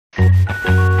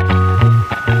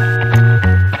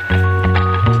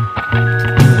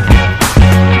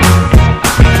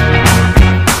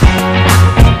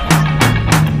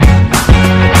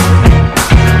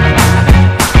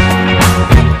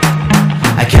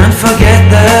Forget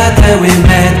the day we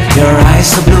met. Your eyes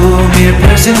so blue, me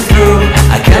piercing through.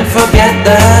 I can't forget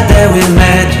the day we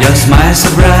met. Your smile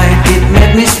so bright, it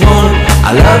made me swoon.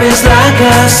 Our love is like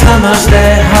a summer's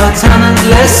day, hot and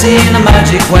endless in a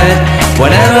magic way.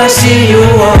 Whenever I see you,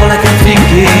 all I can think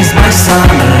is my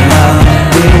summer love.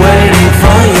 Been waiting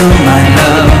for you, my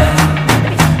love.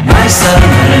 My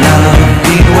summer love.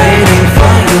 Been waiting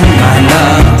for you, my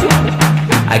love.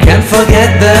 I can't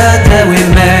forget the day we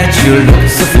met. You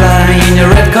looked so fly in your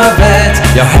red Corvette.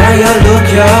 Your hair, your look,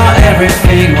 your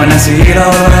everything. When I see it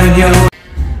all on you.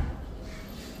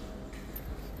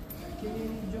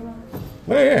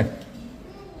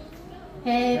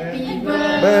 Happy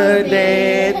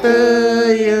birthday to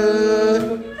you.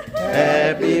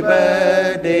 Happy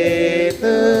birthday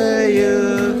to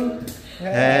you.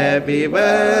 Happy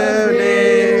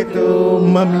birthday to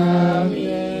mommy.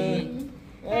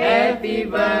 Happy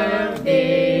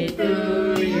birthday to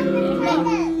you.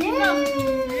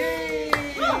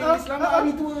 Selamat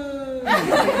hari tua.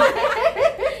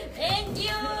 Thank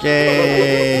you.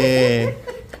 Okay.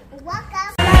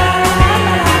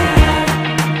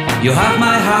 You have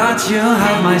my heart, you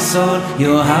have my soul.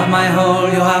 You have my whole,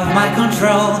 you have my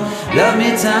control. Love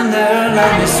me tender,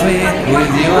 love me sweet.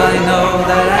 With you I know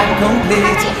that I'm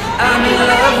complete. I'm in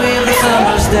love with the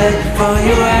summer's day. For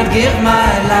you I'd give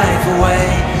my life away.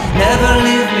 Never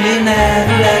leave me,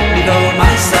 never let me go.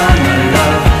 My summer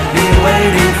love, been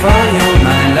waiting for you,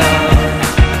 my love.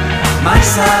 My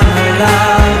summer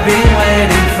love, been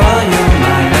waiting for you,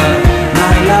 my love.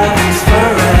 My love is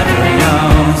forever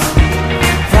yours.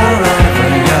 Forever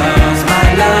yours. My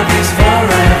love is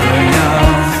forever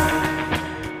yours.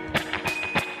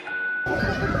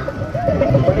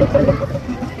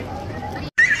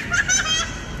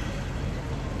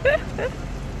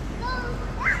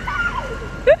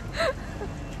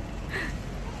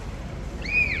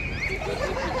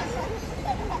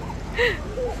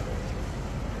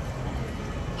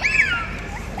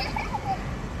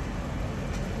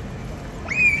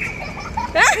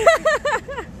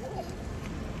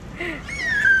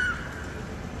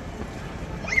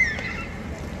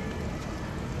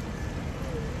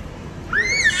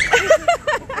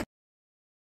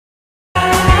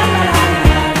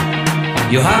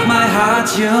 You have my heart,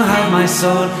 you have my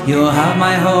soul. You have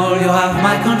my whole, you have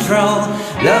my control.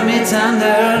 Love me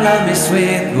tender, love me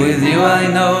sweet. With you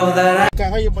I know that I...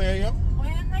 Again.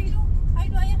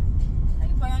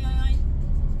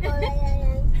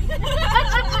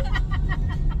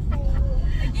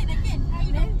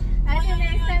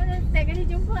 Next time,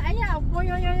 jumpa ayah. Boy.